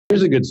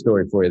Here's a good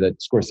story for you that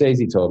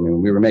Scorsese told me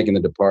when we were making The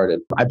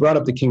Departed. I brought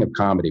up The King of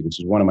Comedy, which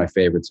is one of my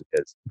favorites of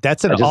his.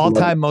 That's an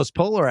all-time most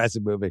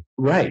polarizing movie.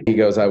 Right. He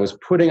goes, I was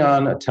putting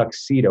on a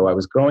tuxedo. I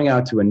was going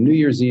out to a New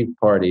Year's Eve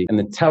party and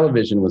the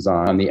television was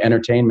on. The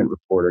entertainment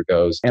reporter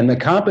goes, and the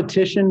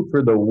competition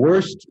for the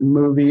worst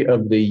movie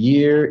of the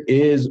year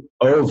is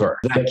over.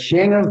 The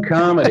King of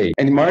Comedy.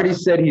 And Marty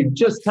said he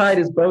just tied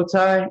his bow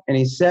tie and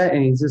he sat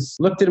and he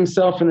just looked at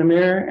himself in the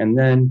mirror and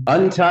then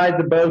untied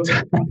the bow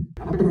tie.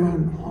 I've been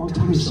around all the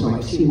time, so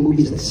I've seen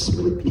movies that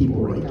split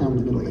people right down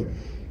the middle.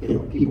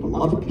 People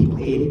love it, people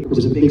hate it. There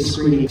was a big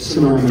screening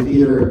cinema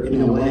theater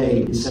in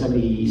LA in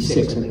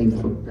 '76, I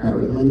think, for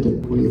Barry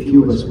Lyndon. Only a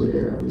few of us were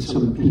there. And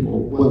some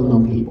people,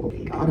 well-known people,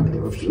 they got it, they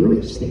were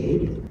furious, they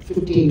hated it.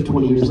 15,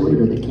 20 years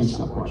later, they can't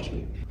stop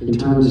watching it. In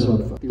terms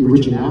of the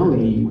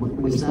originality,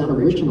 when it's not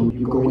original,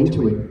 you go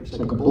into it, it's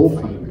like a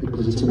bullfight,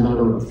 because it's a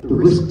matter of the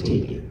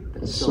risk-taking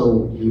that's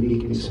so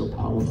unique and so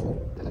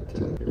powerful that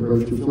there are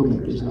very few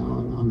filmmakers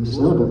now on this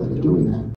level that are doing that.